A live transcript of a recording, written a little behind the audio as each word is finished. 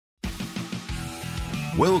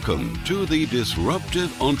Welcome to the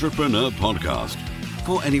Disruptive Entrepreneur Podcast.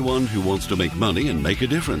 For anyone who wants to make money and make a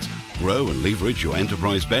difference, grow and leverage your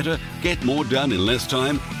enterprise better, get more done in less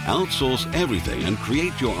time, outsource everything and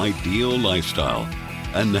create your ideal lifestyle.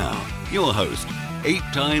 And now, your host, 8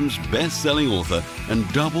 times best-selling author and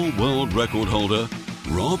double world record holder,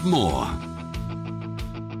 Rob Moore.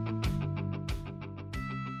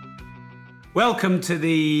 Welcome to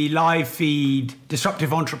the live feed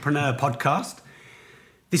Disruptive Entrepreneur Podcast.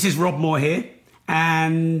 This is Rob Moore here,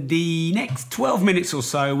 and the next 12 minutes or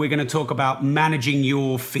so, we're going to talk about managing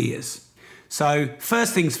your fears. So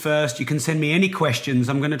first things first, you can send me any questions.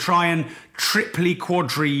 I'm going to try and triply,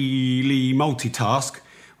 quadrily multitask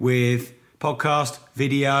with podcast,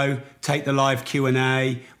 video, take the live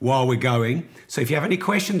Q&A while we're going. So if you have any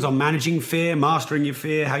questions on managing fear, mastering your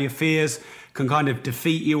fear, how your fears can kind of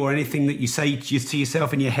defeat you, or anything that you say to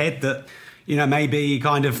yourself in your head that, maybe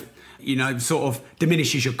kind of, sort of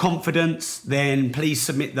diminishes your confidence, then please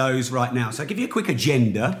submit those right now. So I'll give you a quick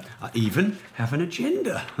agenda. I even have an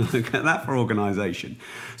agenda. Look at that for organisation.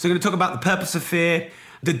 So I'm going to talk about the purpose of fear,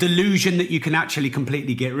 the delusion that you can actually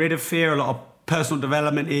completely get rid of fear. A lot of personal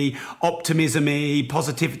development-y, optimism-y,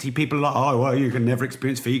 positivity. People are like, oh, well, you can never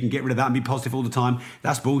experience fear. You can get rid of that and be positive all the time.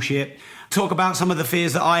 That's bullshit. Talk about some of the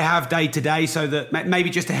fears that I have day to day, so that maybe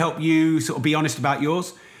just to help you sort of be honest about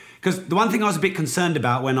yours. Because the one thing I was a bit concerned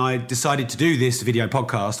about when I decided to do this video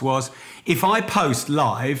podcast was, if I post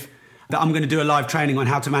live that I'm going to do a live training on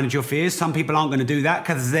how to manage your fears, some people aren't going to do that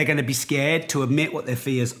because they're going to be scared to admit what their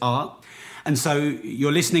fears are. And so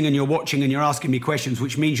you're listening and you're watching and you're asking me questions,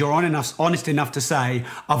 which means you're honest enough to say,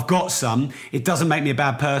 I've got some, it doesn't make me a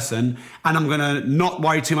bad person, and I'm going to not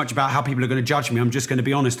worry too much about how people are going to judge me. I'm just going to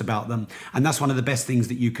be honest about them. And that's one of the best things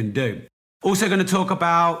that you can do. Also going to talk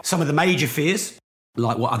about some of the major fears,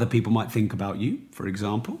 like what other people might think about you, for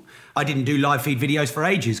example. I didn't do live feed videos for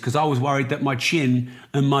ages because I was worried that my chin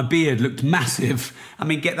and my beard looked massive. I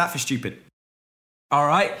mean, get that for stupid. All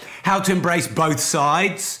right, how to embrace both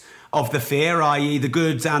sides of the fear, i.e. the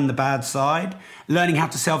goods and the bad side, learning how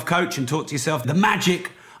to self-coach and talk to yourself, the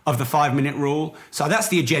magic of the 5-minute rule. So that's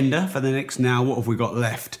the agenda for the next, now what have we got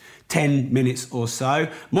left? 10 minutes or so.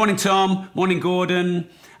 Morning, Tom. Morning, Gordon.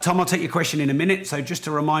 Tom, I'll take your question in a minute. So just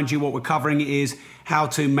to remind you, what we're covering is how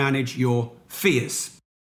to manage your fears.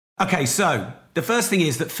 Okay, so the first thing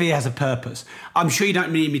is that fear has a purpose. I'm sure you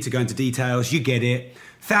don't need me to go into details. You get it.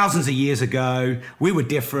 Thousands of years ago, we were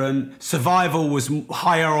different. Survival was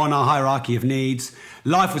higher on our hierarchy of needs.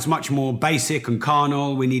 Life was much more basic and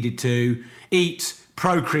carnal. We needed to eat,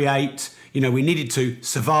 procreate. We needed to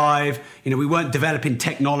survive. We weren't developing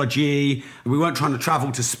technology. We weren't trying to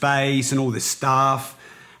travel to space and all this stuff.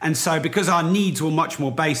 And so because our needs were much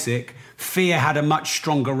more basic, fear had a much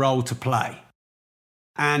stronger role to play.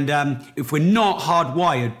 And if we're not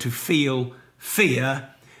hardwired to feel fear,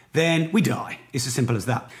 then we die. It's as simple as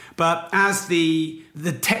that. But as the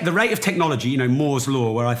rate of technology, Moore's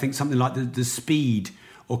law, where I think something like the speed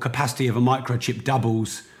or capacity of a microchip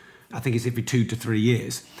doubles, I think it's every 2 to 3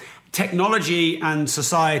 years. Technology and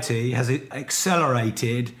society has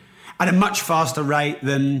accelerated at a much faster rate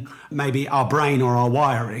than maybe our brain or our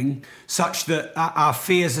wiring, such that our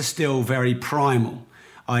fears are still very primal,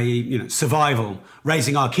 i.e., survival,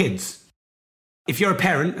 raising our kids. If you're a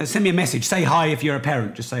parent, send me a message. Say hi if you're a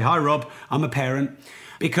parent. Just say, hi, Rob, I'm a parent.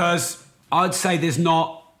 Because I'd say there's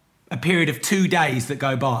not a period of 2 days that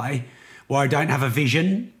go by where I don't have a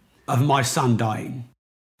vision of my son dying.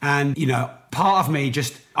 And, part of me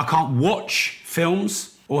I can't watch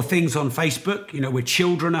films or things on Facebook, where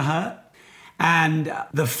children are hurt. And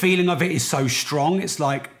the feeling of it is so strong. It's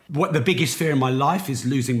like what the biggest fear in my life is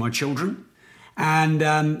losing my children. And,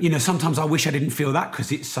 sometimes I wish I didn't feel that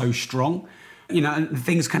because it's so strong. And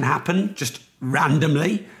things can happen just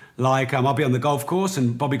randomly. Like I'll be on the golf course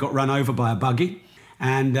and Bobby got run over by a buggy.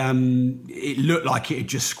 And it looked like it had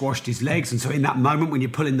just squashed his legs. And so in that moment when you're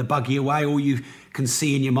pulling the buggy away, all you can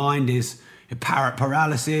see in your mind is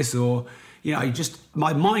paralysis or,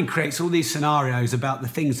 my mind creates all these scenarios about the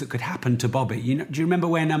things that could happen to Bobby. Do you remember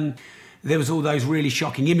when there was all those really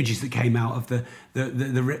shocking images that came out of the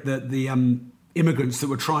immigrants that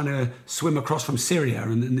were trying to swim across from Syria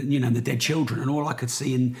and the dead children, and all I could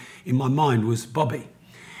see in my mind was Bobby.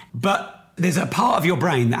 But there's a part of your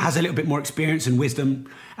brain that has a little bit more experience and wisdom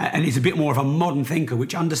and is a bit more of a modern thinker,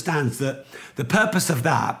 which understands that the purpose of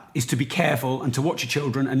that is to be careful and to watch your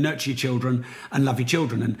children and nurture your children and love your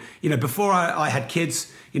children. And, before I had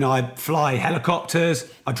kids, I'd fly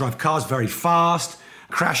helicopters, I'd drive cars very fast,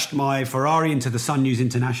 crashed my Ferrari into the Sun News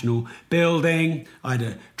International building. I had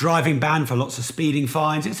a driving ban for lots of speeding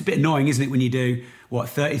fines. It's a bit annoying, isn't it, when you do,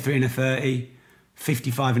 33 and a 30,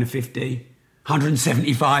 55 in a 50,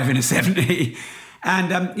 175 in a 70.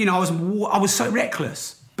 And, I was so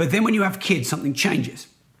reckless. But then when you have kids, something changes.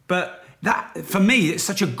 But that, for me, it's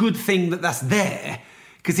such a good thing that that's there.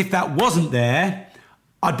 Because if that wasn't there,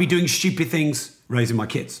 I'd be doing stupid things raising my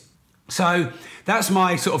kids. So that's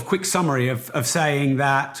my sort of quick summary of saying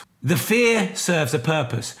that the fear serves a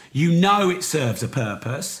purpose. You know it serves a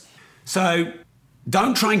purpose. So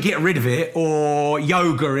don't try and get rid of it or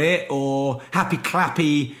yoga it or happy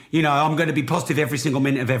clappy, I'm going to be positive every single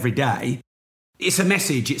minute of every day. It's a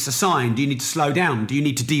message, it's a sign. Do you need to slow down? Do you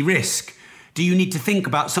need to de-risk? Do you need to think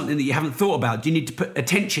about something that you haven't thought about? Do you need to put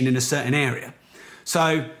attention in a certain area?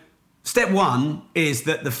 So step one is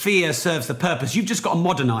that the fear serves the purpose. You've just got to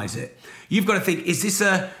modernize it. You've got to think, is this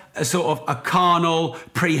a sort of a carnal,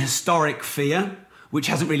 prehistoric fear, which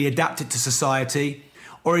hasn't really adapted to society?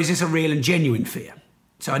 Or is this a real and genuine fear?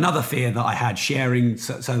 So another fear that I had, sharing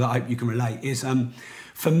so that you can relate, is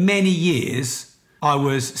for many years, I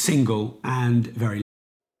was single and very.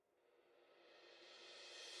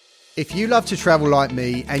 If you love to travel like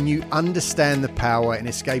me and you understand the power in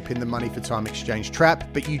escaping the money for time exchange trap,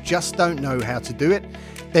 but you just don't know how to do it,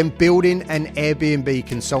 then building an Airbnb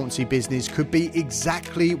consultancy business could be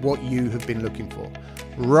exactly what you have been looking for.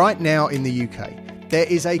 Right now in the UK, there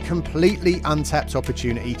is a completely untapped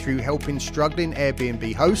opportunity through helping struggling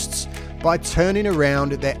Airbnb hosts by turning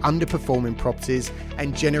around their underperforming properties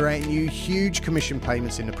and generating you huge commission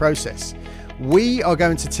payments in the process. We are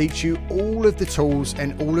going to teach you all of the tools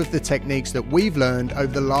and all of the techniques that we've learned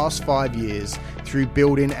over the last 5 years through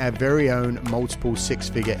building our very own multiple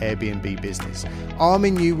six-figure Airbnb business,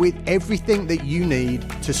 arming you with everything that you need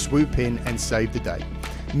to swoop in and save the day.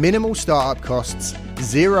 Minimal startup costs,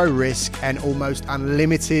 zero risk, and almost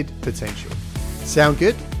unlimited potential. Sound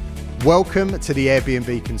good? Welcome to the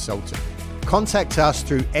Airbnb Consultant. Contact us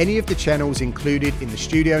through any of the channels included in the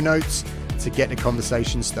studio notes to get the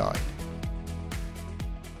conversation started.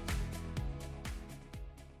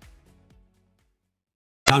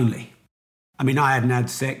 Only. I hadn't had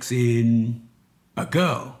sex in a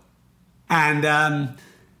girl. And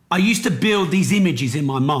I used to build these images in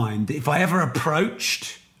my mind that if I ever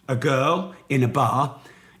approached a girl in a bar,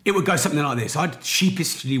 it would go something like this. I'd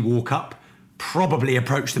sheepishly walk up, probably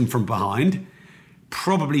approach them from behind,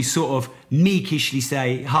 probably sort of meekishly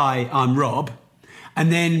say, "Hi, I'm Rob." And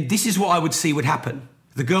then this is what I would see would happen.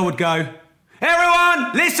 The girl would go,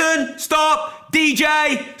 "Everyone, listen, stop,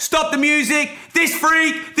 DJ, stop the music, this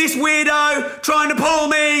freak, this weirdo, trying to pull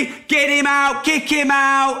me, get him out, kick him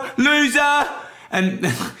out, loser."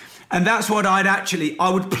 And that's what I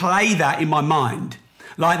would play that in my mind,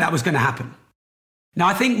 like that was going to happen. Now,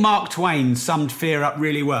 I think Mark Twain summed fear up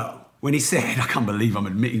really well when he said, I can't believe I'm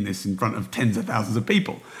admitting this in front of tens of thousands of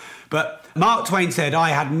people, but Mark Twain said, "I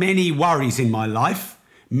had many worries in my life,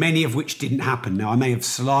 many of which didn't happen." Now, I may have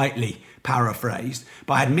slightly paraphrased,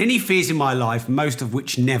 but I had many fears in my life, most of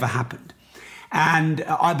which never happened. And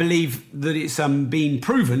I believe that it's been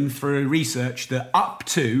proven through research that up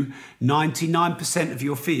to 99% of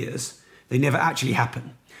your fears, they never actually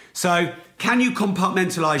happen. So can you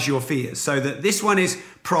compartmentalize your fears so that this one is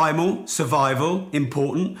primal, survival,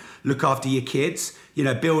 important, look after your kids,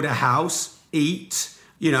 build a house, eat,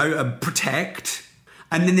 protect.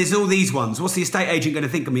 And then there's all these ones. What's the estate agent going to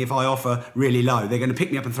think of me if I offer really low? They're going to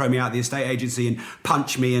pick me up and throw me out of the estate agency and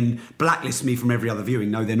punch me and blacklist me from every other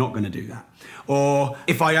viewing. No, they're not going to do that. Or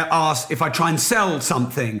if I try and sell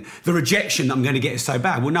something, the rejection that I'm going to get is so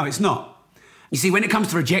bad. Well, no, it's not. You see, when it comes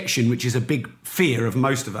to rejection, which is a big fear of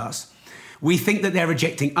most of us, we think that they're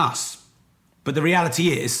rejecting us. But the reality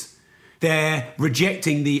is they're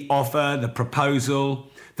rejecting the offer, the proposal,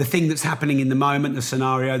 the thing that's happening in the moment, the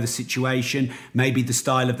scenario, the situation, maybe the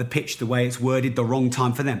style of the pitch, the way it's worded, the wrong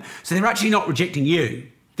time for them. So they're actually not rejecting you.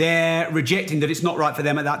 They're rejecting that it's not right for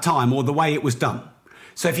them at that time or the way it was done.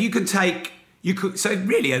 So if you can so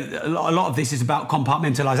really a lot of this is about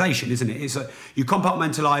compartmentalization, isn't it? You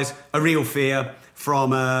compartmentalize a real fear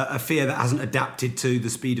from a fear that hasn't adapted to the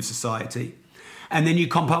speed of society. And then you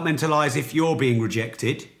compartmentalize if you're being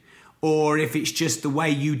rejected, or if it's just the way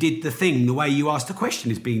you did the thing, the way you asked the question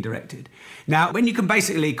is being directed. Now, when you can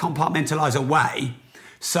basically compartmentalize away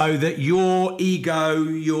so that your ego,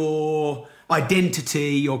 your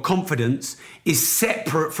identity, your confidence is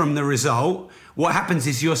separate from the result, what happens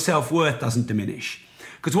is your self-worth doesn't diminish.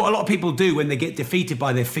 Because what a lot of people do when they get defeated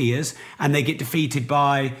by their fears and they get defeated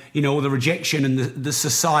by, all the rejection and the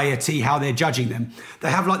society, how they're judging them, they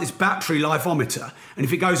have like this battery life-ometer. And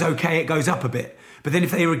if it goes okay, it goes up a bit. But then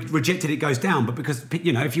if they reject it, it goes down. But because,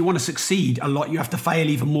 if you want to succeed a lot, you have to fail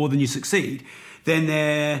even more than you succeed. then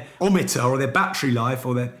their ohmmeter or their battery life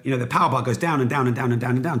or their power bar goes down and down and down and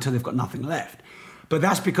down and down until they've got nothing left. But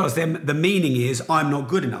that's because the meaning is I'm not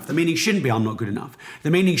good enough. The meaning shouldn't be I'm not good enough. The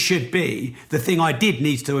meaning should be the thing I did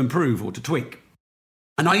needs to improve or to tweak.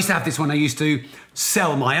 And I used to have this when I used to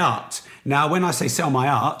sell my art. Now, when I say sell my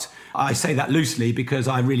art, I say that loosely because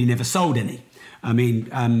I really never sold any. I mean,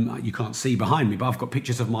 you can't see behind me, but I've got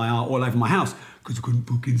pictures of my art all over my house because I couldn't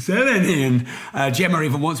fucking sell any. And Gemma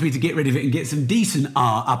even wants me to get rid of it and get some decent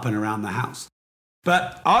art up and around the house.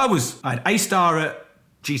 But I had A star at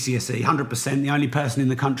GCSE, 100%, the only person in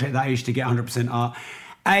the country at that age to get 100% art.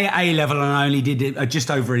 A level, and I only did it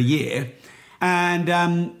just over a year. And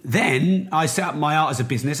then I set up my art as a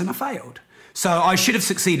business and I failed. So I should have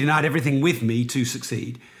succeeded and I had everything with me to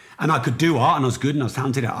succeed. And I could do art and I was good and I was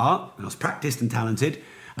talented at art and I was practiced and talented,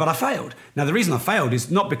 but I failed. Now, the reason I failed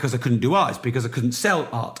is not because I couldn't do art, it's because I couldn't sell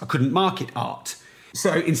art. I couldn't market art.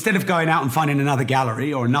 So instead of going out and finding another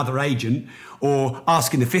gallery or another agent or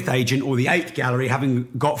asking the 5th agent or the 8th gallery, having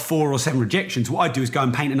got 4 or 7 rejections, what I do is go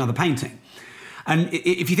and paint another painting. And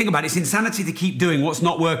if you think about it, it's insanity to keep doing what's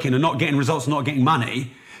not working and not getting results, not getting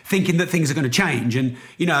money, thinking that things are going to change. And,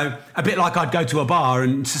 a bit like I'd go to a bar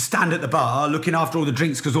and to stand at the bar looking after all the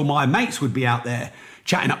drinks because all my mates would be out there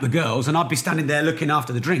chatting up the girls and I'd be standing there looking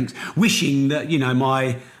after the drinks, wishing that,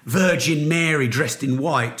 my Virgin Mary dressed in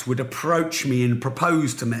white would approach me and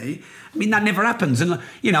propose to me. I mean, that never happens. And,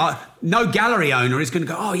 no gallery owner is going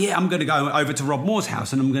to go, oh, yeah, I'm going to go over to Rob Moore's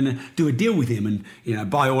house and I'm going to do a deal with him and,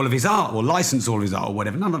 buy all of his art or license all of his art or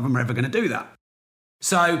whatever. None of them are ever going to do that.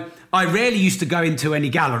 So I rarely used to go into any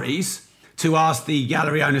galleries to ask the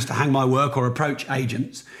gallery owners to hang my work or approach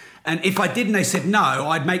agents. And if I did and they said no,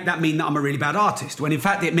 I'd make that mean that I'm a really bad artist, when in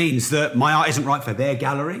fact it means that my art isn't right for their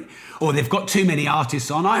gallery or they've got too many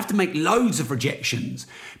artists on. I have to make loads of rejections.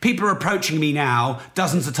 People are approaching me now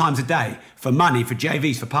dozens of times a day for money, for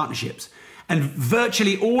JVs, for partnerships. And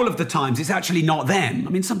virtually all of the times it's actually not them.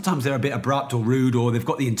 I mean, sometimes they're a bit abrupt or rude or they've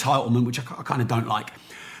got the entitlement, which I kind of don't like.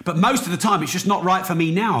 But most of the time it's just not right for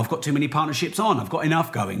me now. I've got too many partnerships on. I've got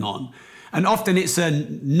enough going on. And often it's a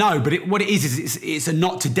no, but what it is it's a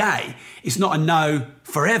not today. It's not a no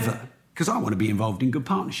forever, because I want to be involved in good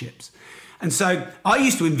partnerships. And so I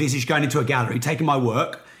used to envisage going into a gallery, taking my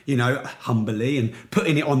work, humbly, and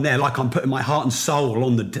putting it on there like I'm putting my heart and soul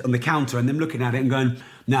on the counter, and them looking at it and going,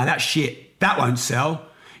 no, that's shit. That won't sell.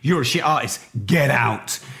 You're a shit artist. Get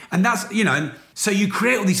out. And that's, so you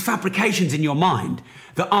create all these fabrications in your mind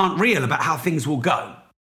that aren't real about how things will go.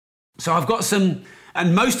 So I've got some...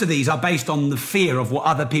 And most of these are based on the fear of what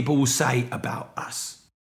other people will say about us.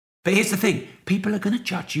 But here's the thing, people are going to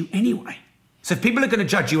judge you anyway. So if people are going to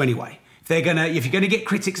judge you anyway, if you're going to get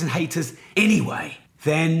critics and haters anyway,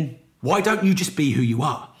 then why don't you just be who you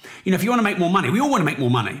are? If you want to make more money, we all want to make more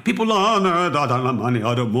money. People are, oh, no, I don't like money.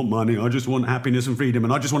 I don't want money. I just want happiness and freedom.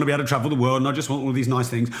 And I just want to be able to travel the world. And I just want all these nice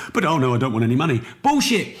things. But oh no, I don't want any money.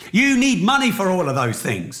 Bullshit. You need money for all of those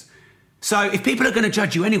things. So if people are going to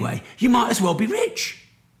judge you anyway, you might as well be rich.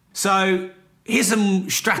 So here's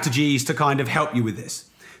some strategies to kind of help you with this.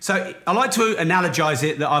 So I like to analogize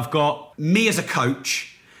it that I've got me as a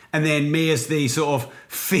coach and then me as the sort of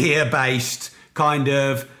fear-based kind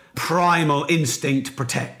of primal instinct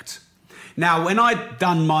protect. Now, when I'd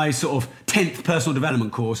done my sort of 10th personal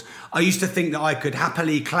development course, I used to think that I could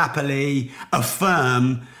happily, clappily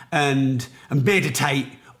affirm and meditate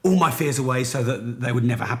all my fears away so that they would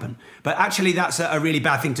never happen. But actually, that's a really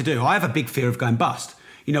bad thing to do. I have a big fear of going bust.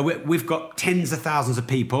 We've got tens of thousands of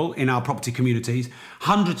people in our property communities,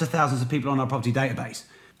 hundreds of thousands of people on our property database.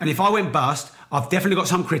 And if I went bust, I've definitely got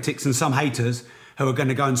some critics and some haters who are going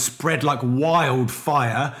to go and spread like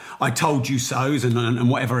wildfire, I told you so's and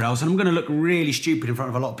whatever else. And I'm going to look really stupid in front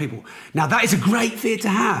of a lot of people. Now, that is a great fear to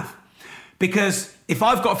have. Because if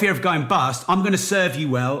I've got a fear of going bust, I'm going to serve you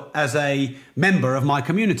well as a member of my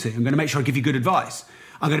community. I'm going to make sure I give you good advice.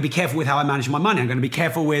 I'm going to be careful with how I manage my money. I'm going to be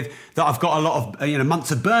careful with that I've got a lot of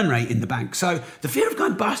months of burn rate in the bank. So the fear of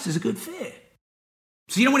going bust is a good fear.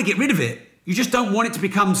 So you don't want to get rid of it. You just don't want it to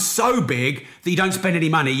become so big that you don't spend any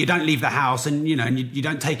money, you don't leave the house, and you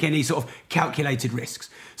don't take any sort of calculated risks.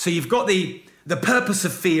 So you've got the purpose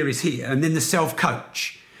of fear is here, and then the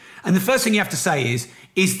self-coach. And the first thing you have to say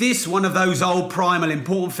is this one of those old primal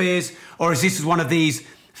important fears, or is this one of these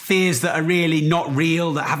fears that are really not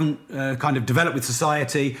real, that haven't kind of developed with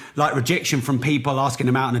society, like rejection from people, asking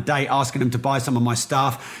them out on a date, asking them to buy some of my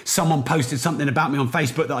stuff. Someone posted something about me on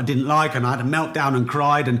Facebook that I didn't like, and I had a meltdown and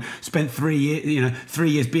cried and spent 3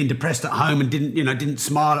 years being depressed at home and didn't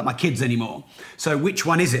smile at my kids anymore. So which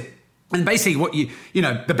one is it? And basically what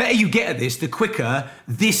the better you get at this, the quicker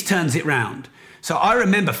this turns it round. So I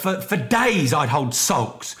remember for days I'd hold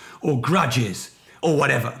sulks or grudges or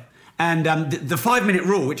whatever. And the 5-minute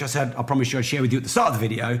rule, which I said I promised you I'd share with you at the start of the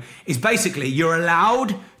video, is basically you're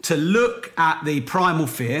allowed to look at the primal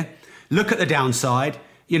fear, look at the downside,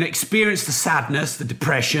 experience the sadness, the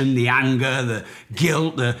depression, the anger, the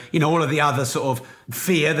guilt, all of the other sort of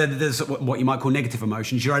fear, there's what you might call negative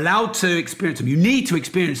emotions. You're allowed to experience them. You need to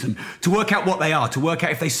experience them to work out what they are, to work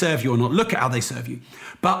out if they serve you or not. Look at how they serve you.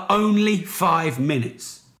 But only 5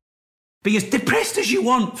 minutes. Be as depressed as you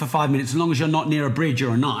want for 5 minutes, as long as you're not near a bridge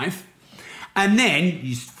or a knife. And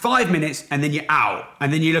then 5 minutes and then you're out.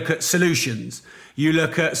 And then you look at solutions. You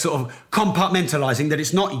look at sort of compartmentalizing that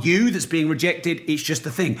it's not you that's being rejected, it's just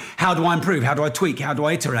the thing. How do I improve? How do I tweak? How do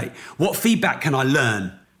I iterate? What feedback can I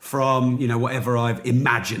learn from, whatever I've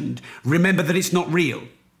imagined? Remember that it's not real.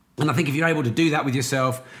 And I think if you're able to do that with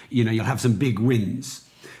yourself, you'll have some big wins.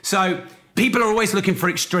 So people are always looking for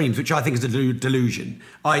extremes, which I think is a delusion,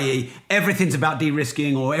 i.e. everything's about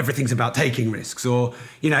de-risking or everything's about taking risks, or,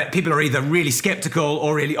 people are either really skeptical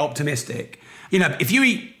or really optimistic. If you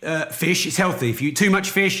eat fish, it's healthy. If you eat too much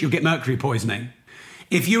fish, you'll get mercury poisoning.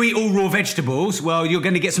 If you eat all raw vegetables, well, you're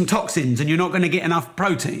going to get some toxins and you're not going to get enough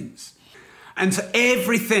proteins. And so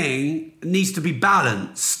everything needs to be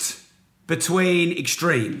balanced between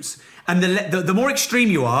extremes. And the more extreme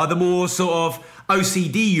you are, the more sort of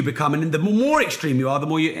OCD you become. And the more extreme you are, the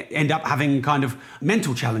more you end up having kind of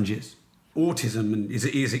mental challenges. Autism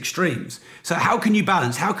is extremes. So how can you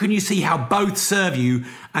balance? How can you see how both serve you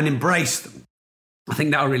and embrace them? I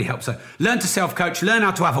think that'll really help. So learn to self-coach, learn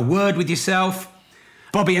how to have a word with yourself.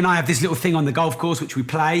 Bobby and I have this little thing on the golf course which we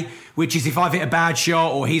play, which is if I've hit a bad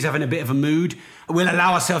shot or he's having a bit of a mood, we'll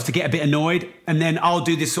allow ourselves to get a bit annoyed. And then I'll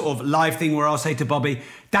do this sort of live thing where I'll say to Bobby,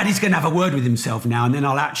 Daddy's going to have a word with himself now. And then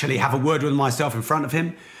I'll actually have a word with myself in front of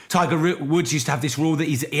him. Tiger Woods used to have this rule that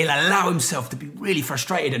he'll allow himself to be really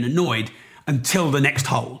frustrated and annoyed until the next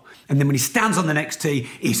hole. And then when he stands on the next tee,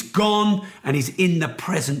 he's gone and he's in the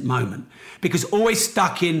present moment. Because always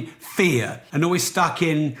stuck in fear and always stuck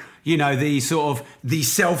in, the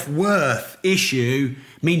self-worth issue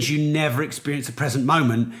means you never experience the present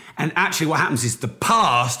moment. And actually what happens is the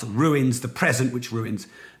past ruins the present, which ruins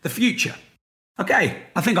the future. Okay,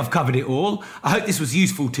 I think I've covered it all. I hope this was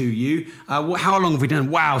useful to you. How long have we done?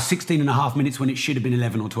 Wow, 16 and a half minutes when it should have been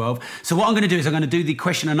 11 or 12. So what I'm going to do is I'm going to do the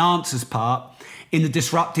question and answers part in the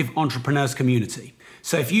Disruptive Entrepreneurs community.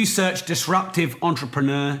 So if you search Disruptive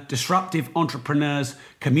Entrepreneurs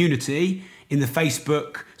community in the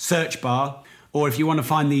Facebook search bar, or if you want to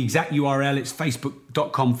find the exact URL, it's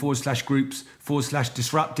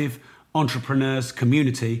facebook.com/groups/disruptive entrepreneurs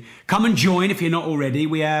community. Come and join if you're not already.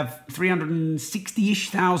 We have 360-ish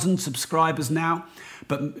thousand subscribers now,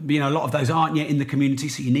 but a lot of those aren't yet in the community,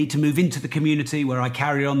 so you need to move into the community where I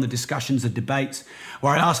carry on the discussions, the debates,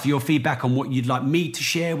 where I ask for your feedback on what you'd like me to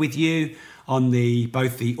share with you on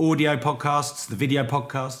both the audio podcasts, the video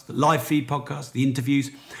podcasts, the live feed podcasts, the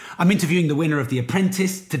interviews. I'm interviewing the winner of The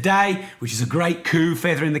Apprentice today, which is a great coup,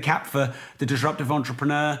 feather in the cap for the disruptive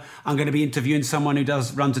entrepreneur. I'm going to be interviewing someone who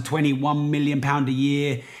runs a £21 million a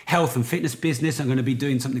year health and fitness business. I'm going to be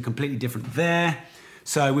doing something completely different there.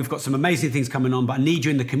 So we've got some amazing things coming on, but I need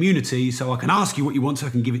you in the community so I can ask you what you want so I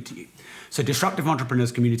can give it to you. So Disruptive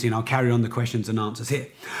Entrepreneurs community, and I'll carry on the questions and answers here.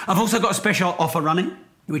 I've also got a special offer running,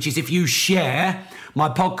 which is if you share my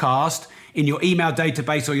podcast in your email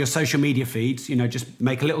database or your social media feeds, just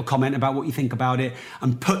make a little comment about what you think about it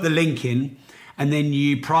and put the link in, and then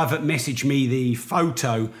you private message me the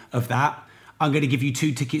photo of that, I'm going to give you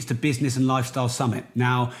 2 tickets to Business and Lifestyle Summit.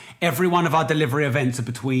 Now, every one of our delivery events are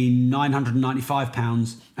between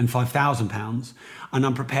 £995 and £5,000, and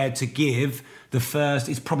I'm prepared to give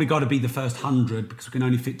it's probably got to be the first 100 because we can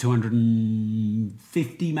only fit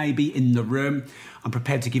 250 maybe in the room. I'm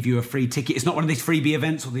prepared to give you a free ticket. It's not one of these freebie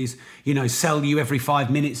events or these, sell you every 5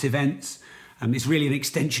 minutes events. It's really an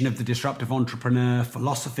extension of the disruptive entrepreneur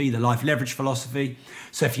philosophy, the life leverage philosophy.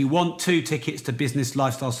 So if you want 2 tickets to Business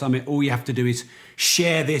Lifestyle Summit, all you have to do is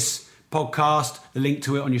share this podcast, the link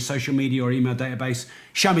to it on your social media or email database.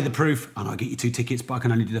 Show me the proof and I'll get you 2 tickets, but I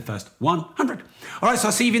can only do the first 100. All right, so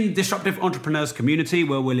I'll see you in the Disruptive Entrepreneurs community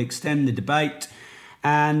where we'll extend the debate.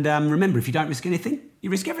 And remember, if you don't risk anything, you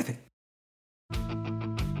risk everything.